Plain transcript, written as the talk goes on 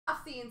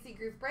CNC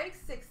Group Break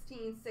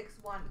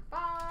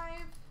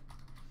 16615.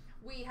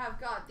 We have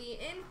got the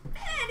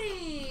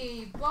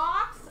Infinity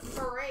Box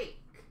Break.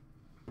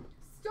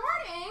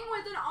 Starting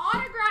with an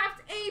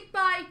autographed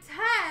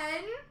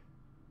 8x10.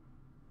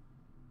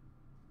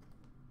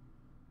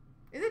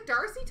 Is it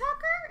Darcy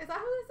Tucker? Is that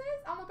who this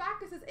is? On the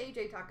back it says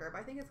AJ Tucker,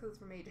 but I think it's because it's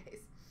from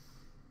AJ's.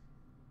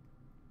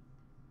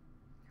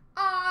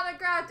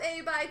 Autographed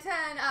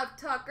 8x10 of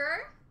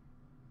Tucker.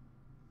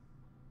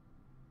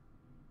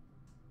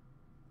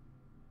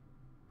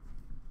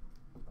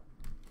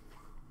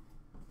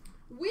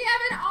 We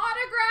have an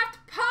autographed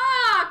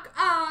puck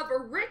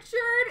of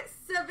Richard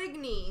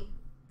Savigny.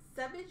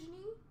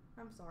 Savigny?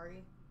 I'm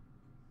sorry.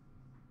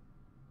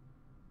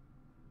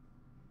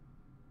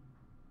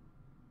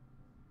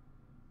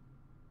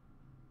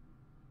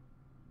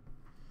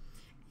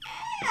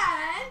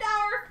 And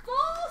our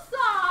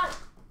full-size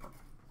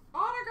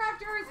autographed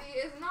jersey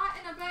is not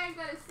in a bag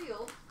that is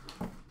sealed,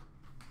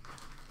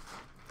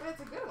 but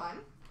it's a good one.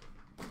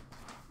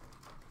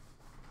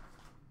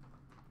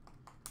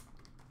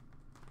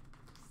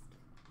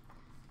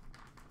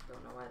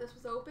 Don't know why this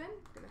was open.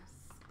 I'm gonna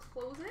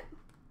close it.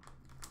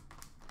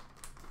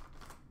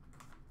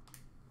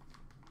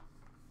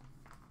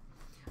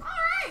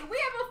 Alright, we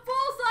have a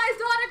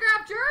full-sized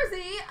autographed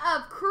jersey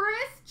of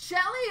Chris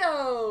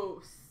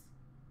Chelios.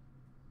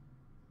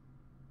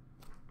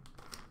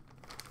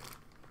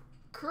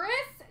 Chris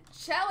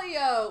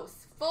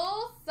Chelios,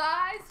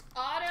 full-size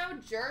auto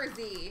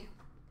jersey.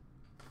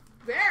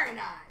 Very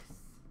nice.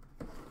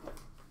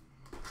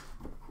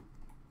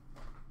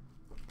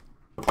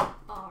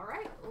 All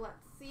right, let's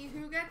see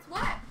who gets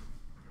what.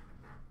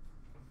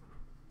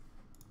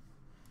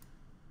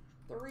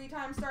 3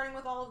 times starting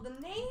with all of the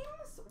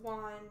names.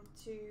 1,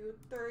 2,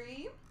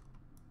 3.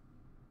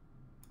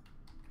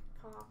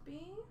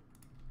 Copy.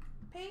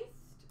 Paste.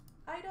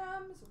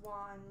 Items.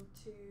 1,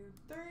 2,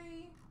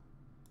 3.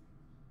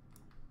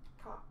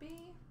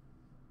 Copy.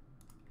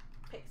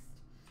 Paste.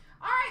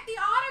 All right, the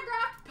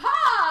autographed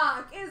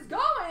puck is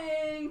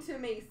going to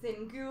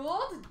Mason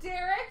Gould.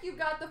 Derek, you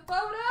got the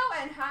photo,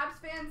 and Habs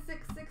fan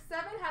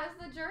 667 has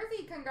the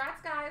jersey.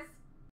 Congrats, guys.